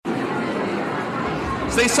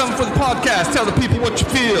Say something for the podcast. Tell the people what you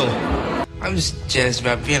feel. I'm just jazzed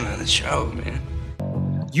about being on the show, man.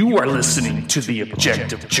 You are listening to The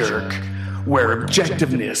Objective Jerk, where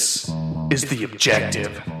objectiveness is the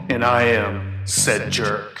objective, and I am said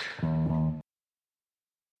jerk.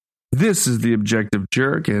 This is The Objective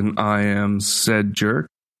Jerk, and I am said jerk.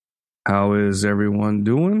 How is everyone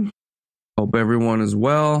doing? Hope everyone is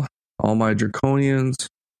well. All my draconians.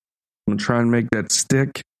 I'm going to try and make that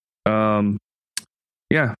stick.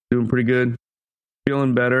 Yeah, doing pretty good.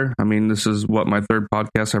 Feeling better. I mean, this is what my third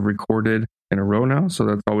podcast I've recorded in a row now, so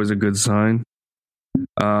that's always a good sign.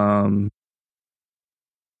 I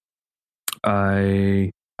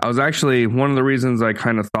was actually, one of the reasons I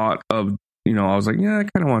kind of thought of, I was like, yeah, I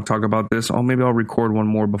kind of want to talk about this. Oh, maybe I'll record one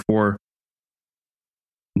more before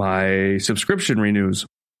my subscription renews.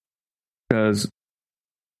 Because,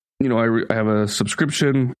 I have a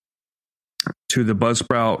subscription to the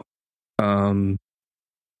Buzzsprout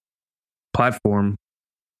platform,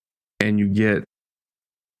 and you get,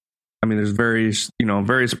 there's various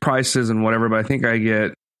prices and whatever, but I think I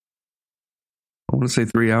get, I want to say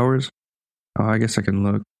 3 hours. Oh, I guess I can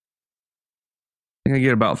look. I think I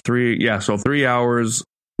get about 3 hours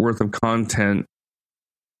worth of content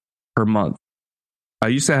per month. I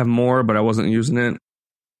used to have more, but I wasn't using it.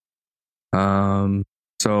 So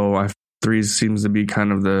 3 seems to be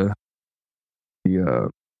kind of the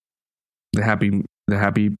happy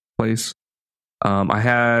place. I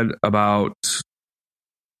had about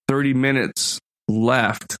 30 minutes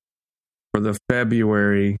left for the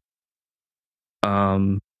February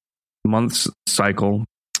month cycle.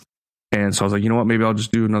 And so I was like, you know what, maybe I'll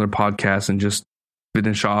just do another podcast and just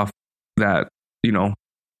finish off that,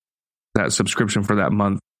 that subscription for that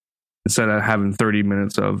month instead of having 30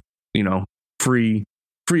 minutes of, free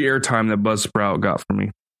airtime that Buzzsprout got for me.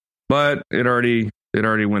 But it already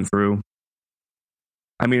went through.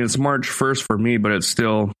 It's March 1st for me, but it's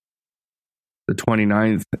still the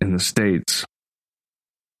 29th in the States.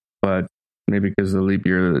 But maybe because of the leap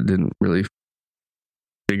year that didn't really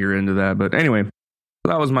figure into that. But anyway,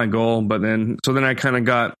 that was my goal. But then I kind of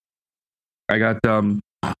got I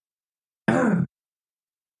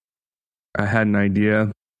had an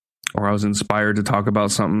idea, or I was inspired to talk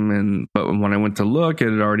about something, but when I went to look, it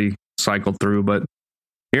had already cycled through. But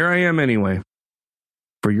here I am anyway,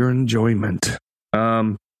 for your enjoyment.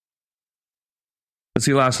 Let's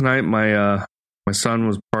see. Last night, my son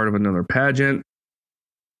was part of another pageant.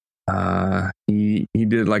 He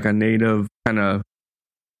did like a native kind of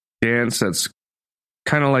dance that's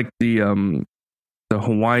kind of like the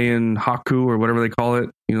Hawaiian haku or whatever they call it.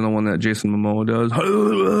 The one that Jason Momoa does.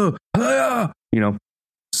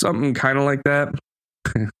 Something kind of like that.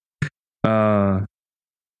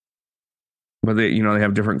 But they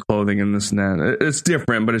have different clothing and this and that. It's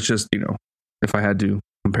different, but it's just, if I had to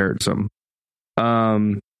compare it to something.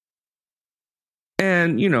 And,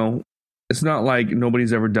 it's not like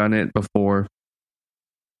nobody's ever done it before.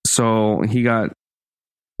 So he got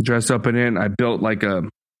dressed up in it. I built like a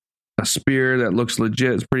spear that looks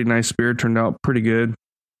legit. It's a pretty nice spear. Turned out pretty good. It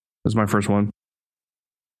was my first one.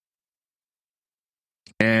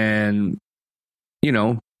 And,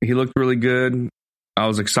 he looked really good. I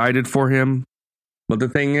was excited for him. But the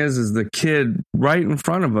thing is the kid right in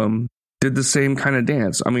front of him did the same kind of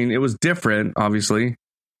dance. It was different, obviously.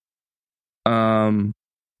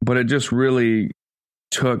 But it just really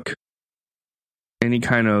took any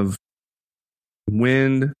kind of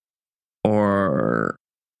wind or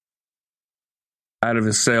out of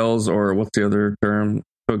his sails, or what's the other term?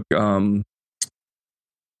 Took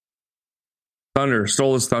thunder,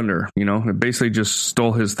 stole his thunder, it basically just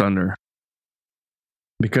stole his thunder.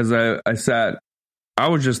 Because I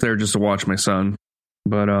was just there just to watch my son.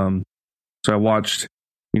 But so I watched,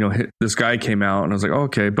 this guy came out and I was like, oh,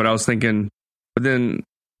 okay. But I was thinking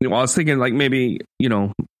like maybe,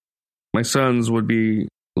 my son's would be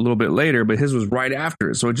a little bit later, but his was right after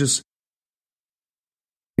it. So it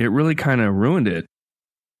really kind of ruined it.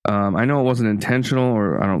 I know it wasn't intentional,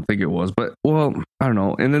 or I don't think it was, but I don't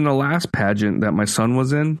know. And then the last pageant that my son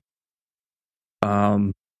was in,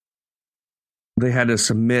 they had to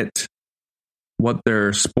submit what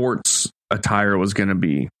their sports attire was going to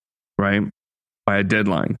be, right? By a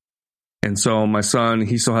deadline. And so my son,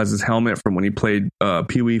 he still has his helmet from when he played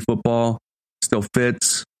Pee-wee football, still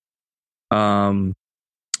fits. We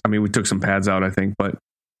took some pads out, I think,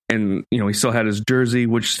 and he still had his jersey,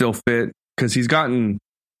 which still fit, because he's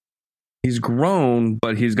grown,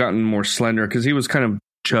 but he's gotten more slender, because he was kind of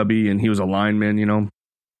chubby and he was a lineman,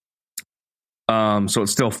 so it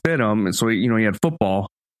still fit him. And so, he had football.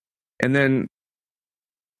 And then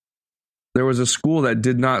there was a school that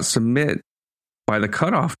did not submit by the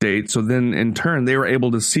cutoff date. So then in turn, they were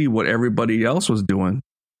able to see what everybody else was doing.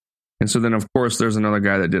 And so then, of course, there's another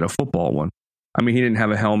guy that did a football one. I mean, he didn't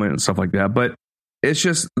have a helmet and stuff like that, but it's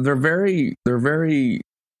just,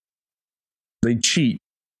 they cheat,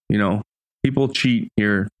 you know, people cheat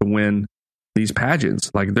here to win these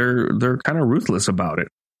pageants. Like they're kind of ruthless about it.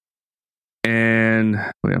 And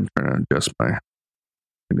wait, I'm trying to adjust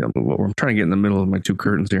maybe I'll move over. I'm trying to get in the middle of my two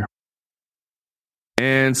curtains here.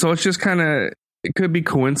 And so it's just kind of, it could be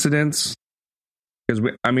coincidence because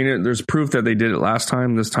there's proof that they did it last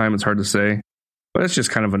time. This time it's hard to say, but it's just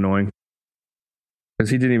kind of annoying because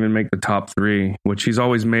he didn't even make the top 3, which he's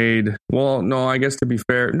always made. Well, no, I guess to be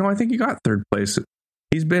fair, no, I think he got 3rd place.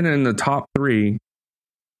 He's been in the top 3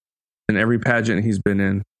 in every pageant he's been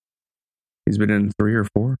in. He's been in 3 or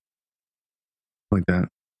 4 like that.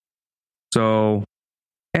 So,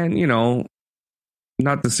 and you know,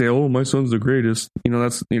 not to say, oh, my son's the greatest, you know,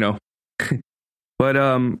 that's, you know, but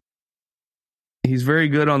he's very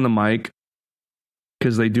good on the mic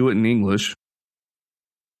because they do it in English.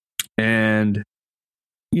 And,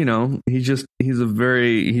 you know, he's a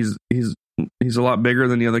lot bigger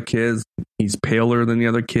than the other kids. He's paler than the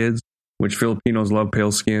other kids, which Filipinos love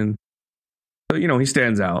pale skin. So, you know, he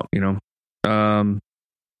stands out, you know.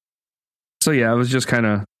 So yeah, it was just kind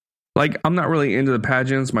of like, I'm not really into the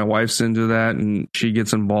pageants. My wife's into that and she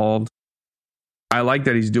gets involved. I like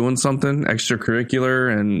that he's doing something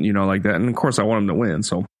extracurricular and, you know, like that. And of course I want him to win.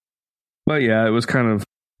 So, but yeah, it was kind of,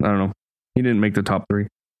 I don't know. He didn't make the top 3.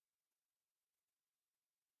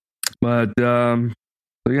 But, so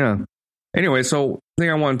yeah. Anyway, so the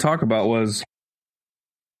thing I want to talk about was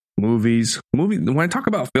movies. When I talk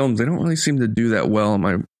about films, they don't really seem to do that well on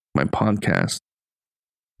my podcast.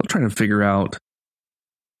 I'm trying to figure out,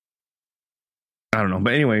 I don't know.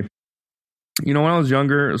 But anyway, you know, when I was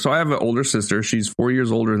younger, so I have an older sister. She's 4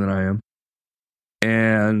 years older than I am.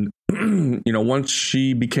 And, you know, once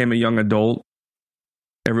she became a young adult,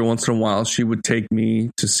 every once in a while, she would take me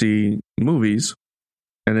to see movies.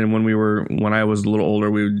 And then when I was a little older,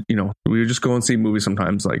 we would just go and see movies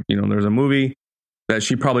sometimes. Like, you know, there's a movie that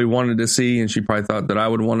she probably wanted to see and she probably thought that I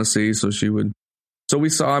would want to see. So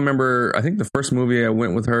I remember, I think the first movie I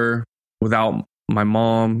went with her without my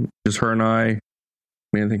mom, just her and I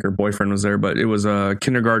mean, I think her boyfriend was there, but it was a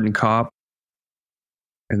Kindergarten Cop.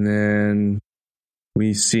 And then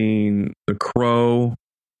we seen The Crow.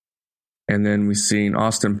 And then we seen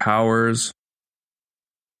Austin Powers.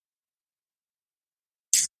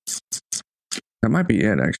 That might be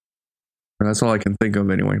it, actually. That's all I can think of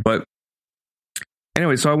anyway. But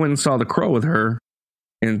anyway, so I went and saw The Crow with her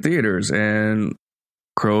in theaters. And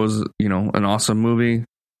Crow's, you know, an awesome movie.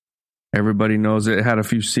 Everybody knows it. It had a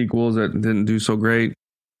few sequels that didn't do so great.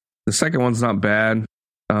 The second one's not bad.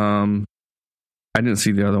 I didn't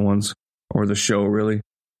see the other ones or the show really.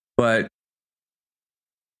 But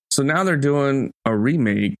so now they're doing a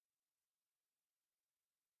remake.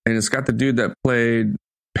 And it's got the dude that played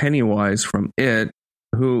Pennywise from It,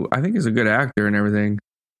 who I think is a good actor and everything.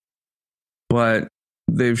 But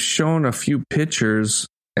they've shown a few pictures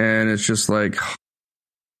and it's just like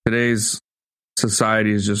today's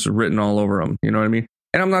society is just written all over them. You know what I mean?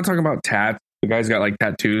 And I'm not talking about tats. The guy's got like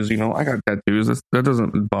tattoos, you know, I got tattoos. That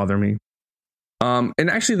doesn't bother me. And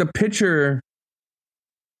actually the picture,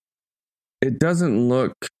 it doesn't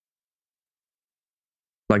look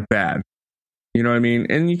like bad. You know what I mean?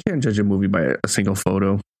 And you can't judge a movie by a single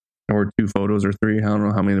photo or 2 photos or 3. I don't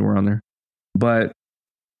know how many there were on there. But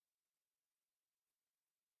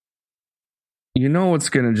you know it's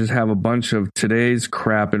going to just have a bunch of today's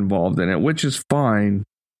crap involved in it, which is fine.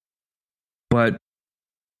 But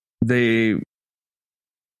they're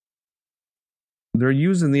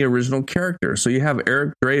using the original character. So you have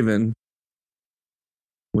Eric Draven,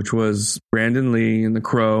 which was Brandon Lee in the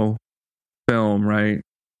Crow film, right?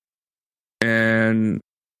 And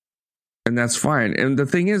that's fine. And the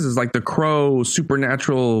thing is like the Crow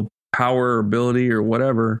supernatural power, ability, or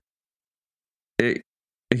whatever, it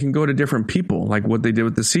can go to different people, like what they did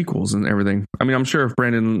with the sequels and everything. I mean, I'm sure if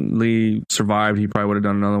Brandon Lee survived, he probably would have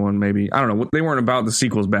done another one, maybe. I don't know. They weren't about the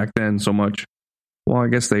sequels back then so much. Well, I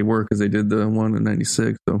guess they were because they did the one in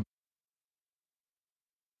 96. So,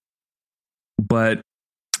 but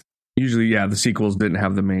usually, yeah, the sequels didn't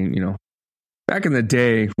have the main, you know. Back in the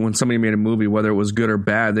day, when somebody made a movie, whether it was good or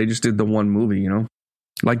bad, they just did the one movie, you know.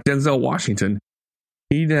 Like Denzel Washington.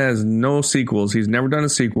 He has no sequels. He's never done a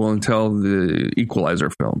sequel until the Equalizer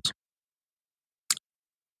films.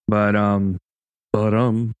 But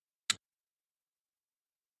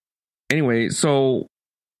anyway, so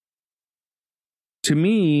to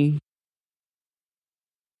me,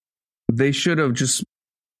 they should have just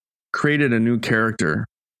created a new character.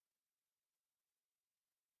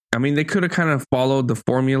 I mean, they could have kind of followed the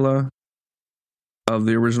formula of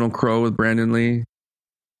the original Crow with Brandon Lee,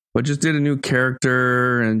 but just did a new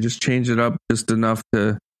character and just changed it up just enough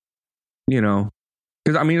to,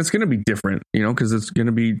 because I mean, it's going to be different, because it's going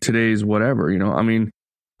to be today's whatever, I mean,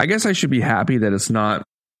 I guess I should be happy that it's not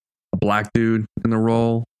a black dude in the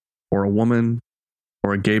role or a woman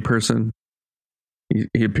or a gay person.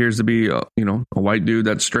 He appears to be, a white dude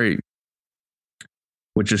that's straight,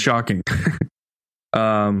 which is shocking.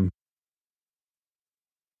 But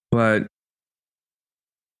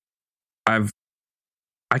I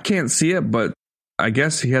can't see it, but I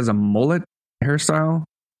guess he has a mullet hairstyle,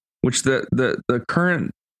 which the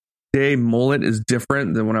current day mullet is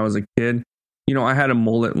different than when I was a kid. I had a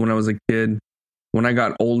mullet when I was a kid. When I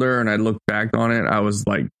got older and I looked back on it, I was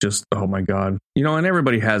like, just, oh my God. And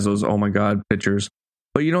everybody has those, oh my God, pictures.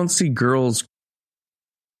 But you don't see girls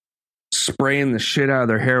spraying the shit out of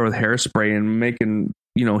their hair with hairspray and making,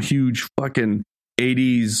 huge fucking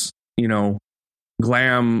 80s,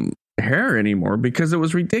 glam hair anymore because it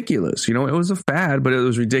was ridiculous. It was a fad, but it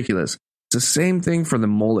was ridiculous. It's the same thing for the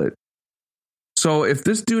mullet. So if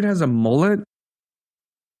this dude has a mullet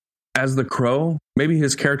as the Crow, maybe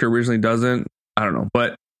his character originally doesn't. I don't know.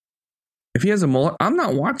 But if he has a mullet, I'm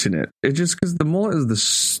not watching it. It's just because the mullet is the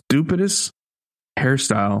stupidest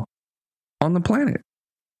hairstyle on the planet.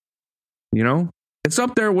 It's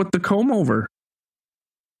up there with the comb over.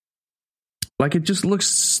 Like, it just looks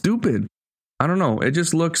stupid. I don't know. It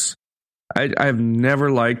just looks, I've never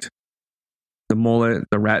liked the mullet,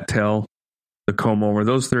 the rat tail, the comb over,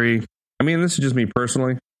 those three. I mean, this is just me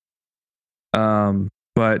personally.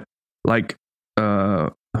 But like,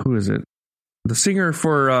 who is it? The singer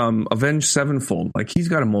for Avenged Sevenfold, like, he's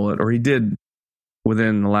got a mullet, or he did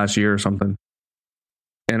within the last year or something.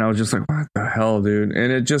 And I was just like, what the hell, dude?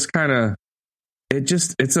 And it just kind of,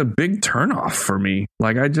 it's a big turnoff for me.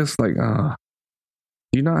 Like, I just like, do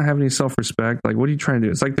you not have any self-respect? Like, what are you trying to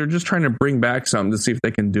do? It's like they're just trying to bring back something to see if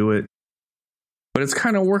they can do it. But it's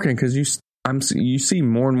kind of working because you see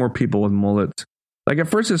more and more people with mullets. Like, at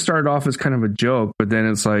first it started off as kind of a joke, but then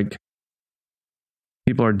it's like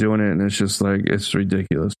people are doing it and it's just like, it's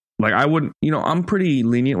ridiculous. Like, I wouldn't, I'm pretty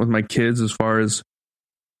lenient with my kids as far as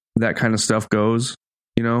that kind of stuff goes,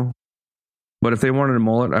 but if they wanted a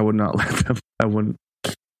mullet, I would not let them. I wouldn't.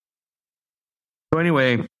 So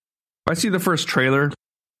anyway, if I see the first trailer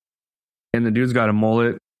and the dude's got a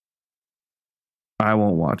mullet, I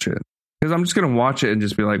won't watch it because I'm just going to watch it and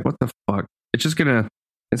just be like, what the fuck? It's going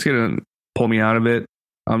to pull me out of it.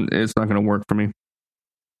 It's not going to work for me.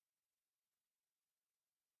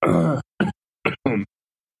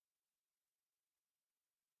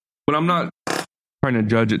 But I'm not trying to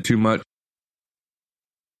judge it too much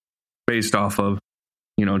based off of,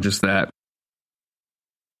 just that.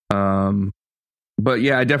 But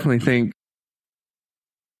yeah, I definitely think,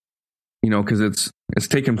 because it's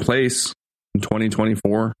taken place in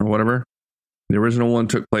 2024 or whatever. The original one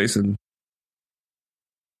took place in,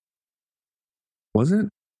 was it?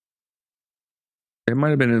 It might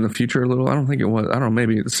have been in the future a little. I don't think it was. I don't know.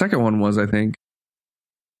 Maybe the second one was, I think.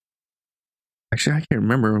 Actually, I can't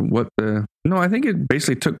remember no, I think it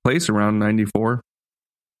basically took place around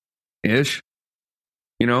 94-ish.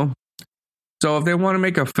 So if they want to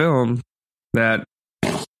make a film that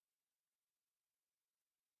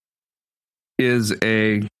is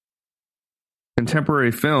a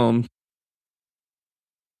contemporary film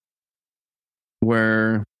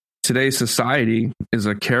where today's society is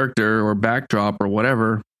a character or backdrop or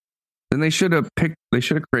whatever, then they should have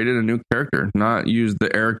created a new character, not used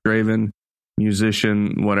the Eric Draven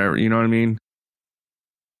musician, whatever. You know what I mean?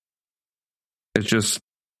 It's just,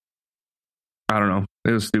 I don't know.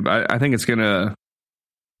 It was stupid. I think it's gonna,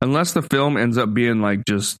 unless the film ends up being like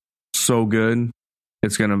just so good,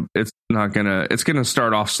 it's gonna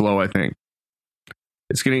start off slow. I think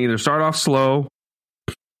it's gonna either start off slow,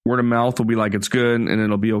 word of mouth will be like it's good and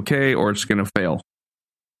it'll be okay, or it's gonna fail.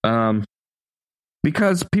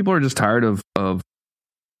 Because people are just tired of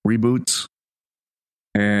reboots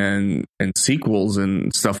and sequels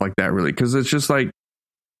and stuff like that, really. Because it's just like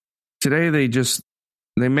today they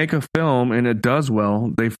make a film and it does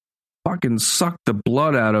well. They fucking suck the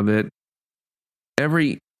blood out of it.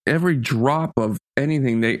 Every drop of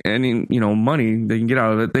anything money they can get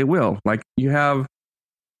out of it, they will. Like, you have,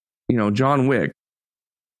 John Wick.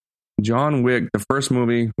 John Wick, the first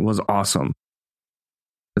movie was awesome.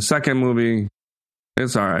 The second movie,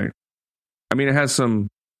 it's all right. I mean, it has some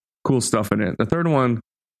cool stuff in it. The third one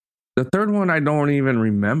I don't even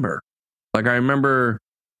remember. Like, I remember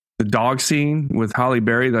the dog scene with Halle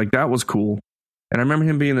Berry. Like, that was cool. And I remember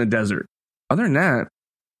him being in the desert. Other than that,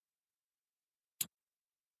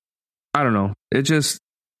 I don't know. It just,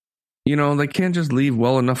 they can't just leave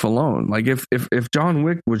well enough alone. Like if John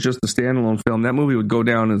Wick was just a standalone film, that movie would go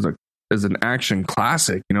down as an action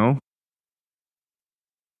classic,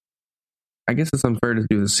 I guess it's unfair to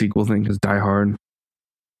do the sequel thing because Die Hard,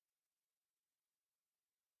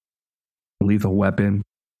 Lethal Weapon.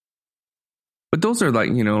 But those are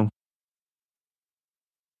like,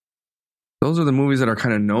 those are the movies that are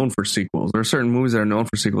kind of known for sequels. There are certain movies that are known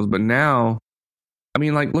for sequels. But now, I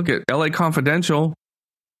mean, like, look at LA Confidential.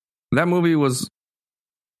 That movie was,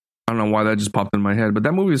 I don't know why that just popped in my head, but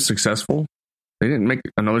that movie was successful. They didn't make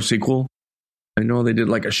another sequel. I know they did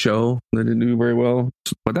like a show that didn't do very well,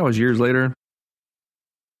 but that was years later.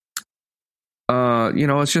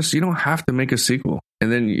 It's just, you don't have to make a sequel, and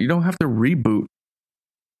then you don't have to reboot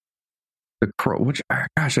The Crow, which,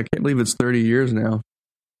 gosh, I can't believe it's 30 years now. I'm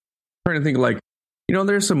trying to think, like,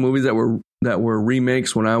 there's some movies that were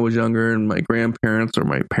remakes when I was younger, and my grandparents or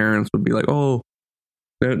my parents would be like, oh,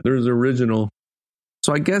 there's original.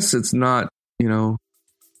 So I guess it's not, it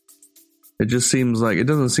just seems like, it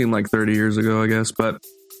doesn't seem like 30 years ago, I guess, but.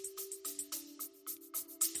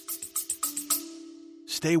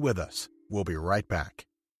 Stay with us. We'll be right back.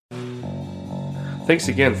 Thanks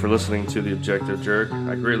again for listening to The Objective Jerk.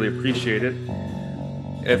 I greatly appreciate it.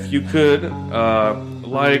 If you could,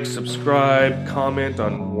 like, subscribe, comment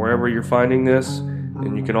on wherever you're finding this,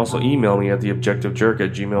 and you can also email me at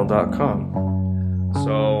theobjectivejerk@gmail.com.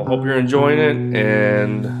 So, hope you're enjoying it,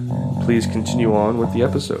 and please continue on with the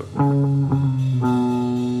episode.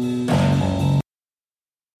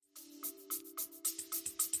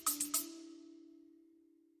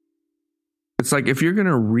 It's like, if you're going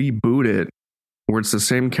to reboot it, where it's the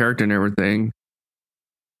same character and everything,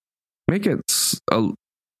 make it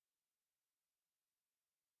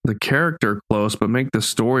the character close, but make the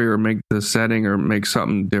story or make the setting or make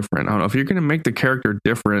something different. I don't know. If you're going to make the character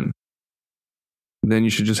different, then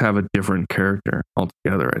you should just have a different character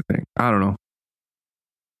altogether, I think. I don't know.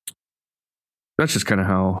 That's just kind of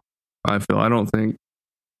how I feel. I don't think,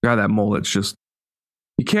 God, that mullet's just,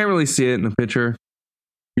 you can't really see it in the picture.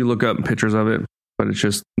 You look up pictures of it, but it's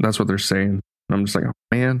just, that's what they're saying. And I'm just like, oh,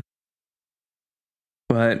 man.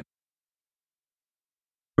 But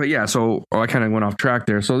yeah, so I kind of went off track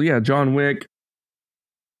there. So yeah, John Wick,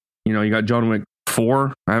 you got John Wick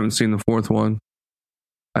 4. I haven't seen the fourth one.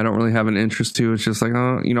 I don't really have an interest to. It's just like,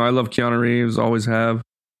 I love Keanu Reeves, always have.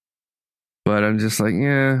 But I'm just like,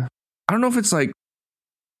 yeah. I don't know if it's like,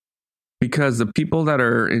 because the people that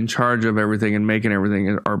are in charge of everything and making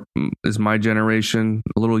everything is my generation,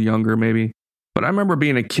 a little younger maybe. But I remember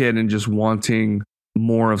being a kid and just wanting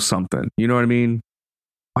more of something. You know what I mean?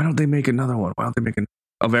 Why don't they make another one? Why don't they make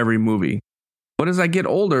of every movie? But as I get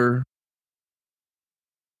older,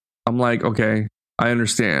 I'm like, okay, I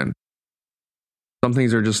understand. Some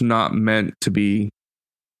things are just not meant to be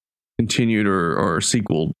continued or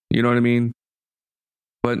sequeled. You know what I mean?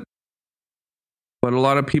 But a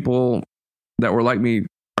lot of people that were like me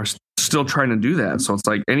are still trying to do that. So it's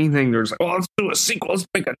like anything, there's like, oh, let's do a sequel. Let's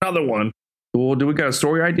make another one. Well, do we got a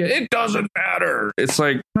story idea? It doesn't matter. It's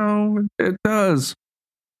like, no, it does.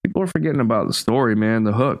 People are forgetting about the story, man.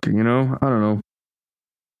 The hook, I don't know.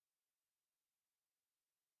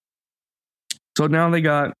 So now they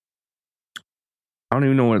got, I don't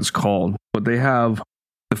even know what it's called, but they have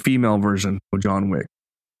the female version of John Wick.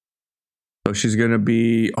 So she's going to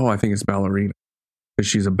be, I think it's ballerina. Because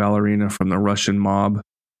she's a ballerina from the Russian mob.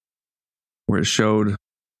 Where it showed,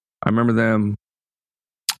 I remember them.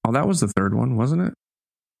 Oh, that was the third one, wasn't it?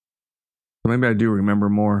 So maybe I do remember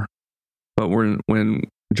more. But when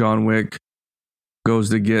John Wick goes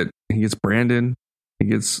to he gets branded, he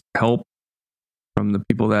gets help from the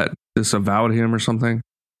people that disavowed him or something.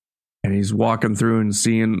 And he's walking through and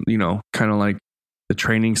seeing, kind of like the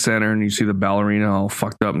training center, and you see the ballerina all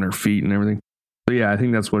fucked up in her feet and everything. So yeah, I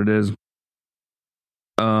think that's what it is.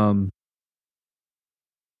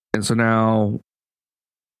 And so now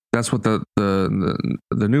that's what the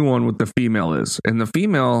new one with the female is. And the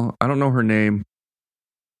female, I don't know her name.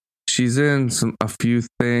 She's in a few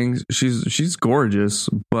things. She's gorgeous,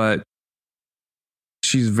 but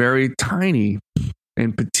she's very tiny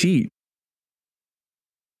and petite.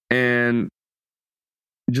 And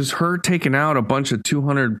just her taking out a bunch of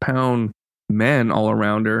 200-pound men all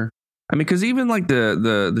around her. I mean, because even like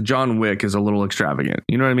the John Wick is a little extravagant.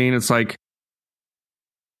 You know what I mean? It's like,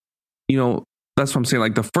 that's what I'm saying.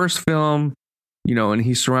 Like the first film, and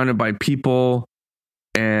he's surrounded by people,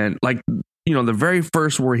 and like, the very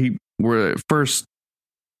first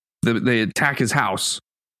they attack his house,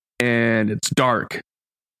 and it's dark,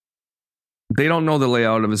 they don't know the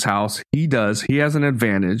layout of his house. He does. He has an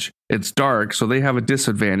advantage. It's dark, so they have a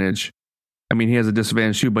disadvantage. I mean, he has a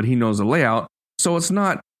disadvantage too, but he knows the layout. So it's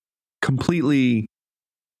not completely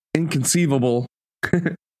inconceivable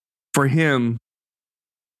for him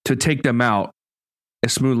to take them out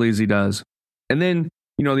as smoothly as he does. And then,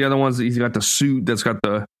 you know, the other ones, he's got the suit that's got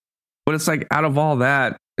the, but it's like out of all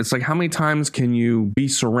that, it's like how many times can you be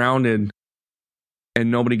surrounded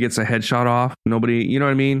and nobody gets a headshot off? Nobody, you know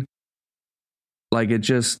what I mean? Like it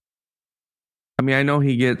just, I mean, I know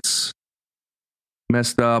he gets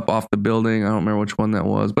messed up off the building. I don't remember which one that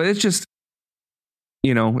was, but it's just,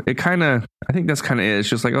 you know, it kind of, I think that's kind of it. It's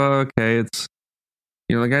just like, oh, okay, it's,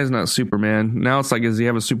 you know, the guy's not Superman. Now it's like, does he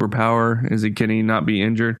have a superpower? Can he not be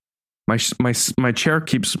injured? My chair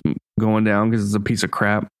keeps going down because it's a piece of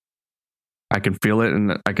crap. I can feel it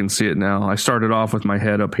and I can see it now. I started off with my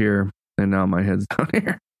head up here and now my head's down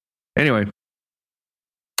here. Anyway,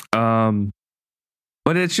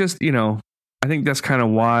 but it's just, you know, I think that's kind of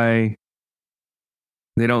why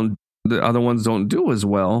the other ones don't do as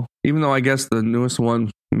well, even though I guess the newest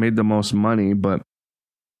one made the most money, but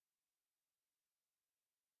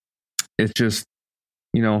it's just,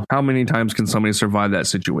 you know, how many times can somebody survive that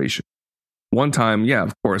situation? One time, yeah,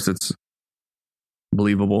 of course, it's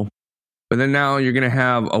believable. But then now you're going to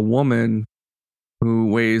have a woman who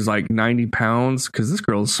weighs like 90 pounds because this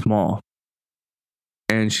girl is small.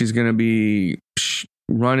 And she's going to be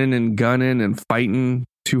running and gunning and fighting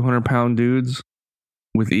 200-pound dudes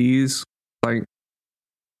with ease. Like,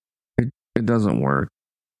 it doesn't work.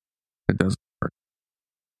 It doesn't work.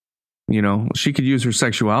 You know, she could use her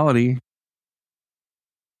sexuality.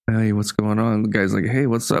 Hey, what's going on? The guy's like, hey,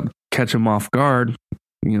 what's up? Catch him off guard.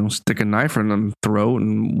 You know, stick a knife in them throat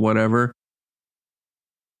and whatever.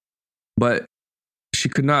 But she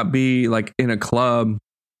could not be like in a club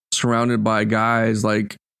surrounded by guys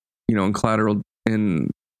like, you know, in Collateral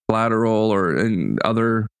or in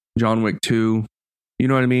other John Wick 2. You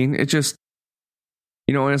know what I mean? It just,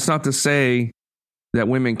 you know, and it's not to say that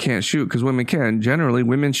women can't shoot, because women can. Generally,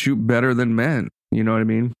 women shoot better than men. You know what I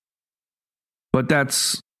mean? But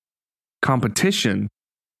that's competition,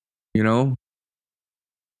 you know?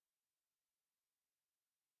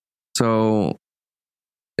 So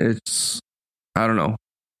it's, I don't know.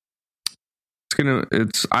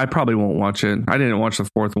 I probably won't watch it. I didn't watch the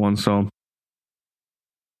fourth one, so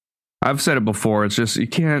I've said it before. It's just, you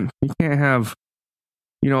can't have,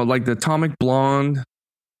 you know, like the Atomic Blonde.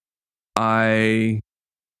 I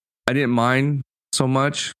didn't mind so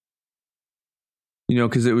much, you know,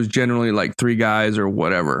 because it was generally like three guys or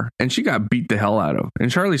whatever, and she got beat the hell out of.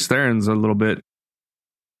 And Charlize Theron's a little bit,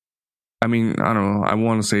 I mean, I don't know. I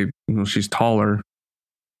want to say, you know, she's taller,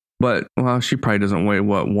 but well, she probably doesn't weigh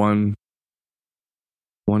what,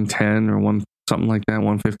 110 or something like that,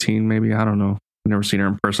 115 maybe. I don't know. I've never seen her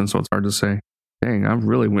in person, so it's hard to say. Dang, I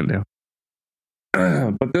really went down.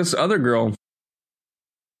 But this other girl,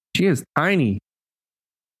 she is tiny.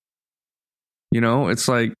 You know, it's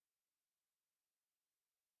like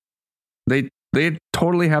they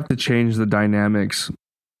totally have to change the dynamics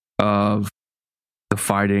of the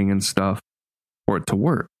fighting and stuff for it to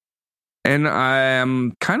work. And I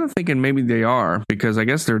am kind of thinking maybe they are, because I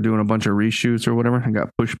guess they're doing a bunch of reshoots or whatever and got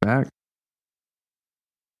pushed back.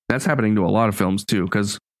 That's happening to a lot of films too,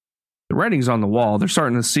 because the writing's on the wall. They're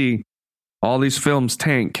starting to see all these films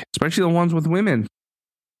tank, especially the ones with women.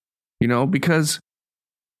 You know, because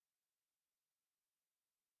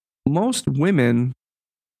most women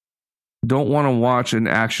don't want to watch an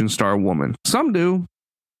action star woman. Some do,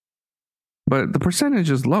 but the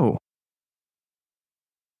percentage is low.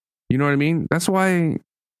 You know what I mean? That's why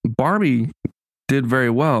Barbie did very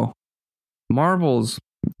well. Marvel's,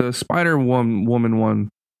 the Spider-Woman one,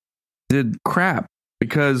 did crap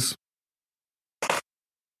because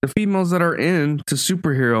the females that are into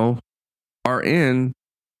superhero are in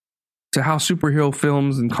to how superhero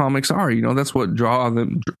films and comics are. You know, that's what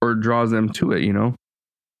draws them to it, you know?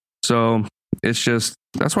 So it's just,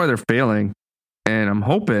 that's why they're failing. And I'm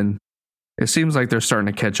hoping, it seems like they're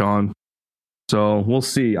starting to catch on. So we'll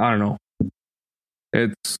see. I don't know. I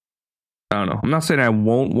don't know. I'm not saying I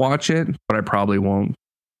won't watch it, but I probably won't.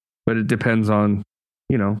 But it depends on,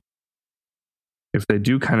 you know, if they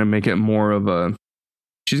do kind of make it more of a,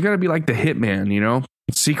 she's got to be like the hitman, you know,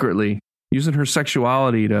 secretly using her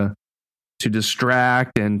sexuality to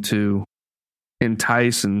distract and to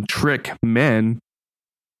entice and trick men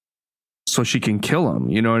so she can kill them.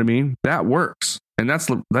 You know what I mean? That works. And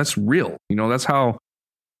that's real. You know, that's how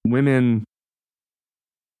women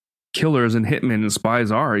killers and hitmen and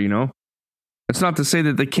spies are, you know? It's not to say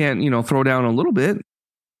that they can't, you know, throw down a little bit,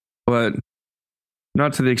 but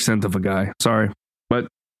Not to the extent of a guy. Sorry. But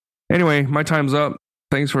anyway, my time's up.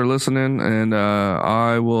 Thanks for listening, and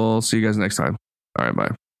I will see you guys next time. All right,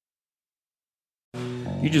 bye.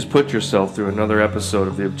 You just put yourself through another episode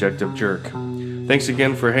of The Objective Jerk. Thanks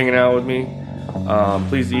again for hanging out with me.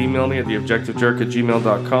 Please email me at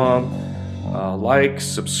theobjectivejerk@gmail.com. Like,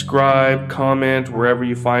 subscribe, comment, wherever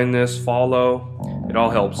you find this, follow. It all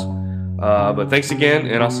helps. But thanks again,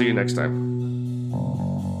 and I'll see you next time.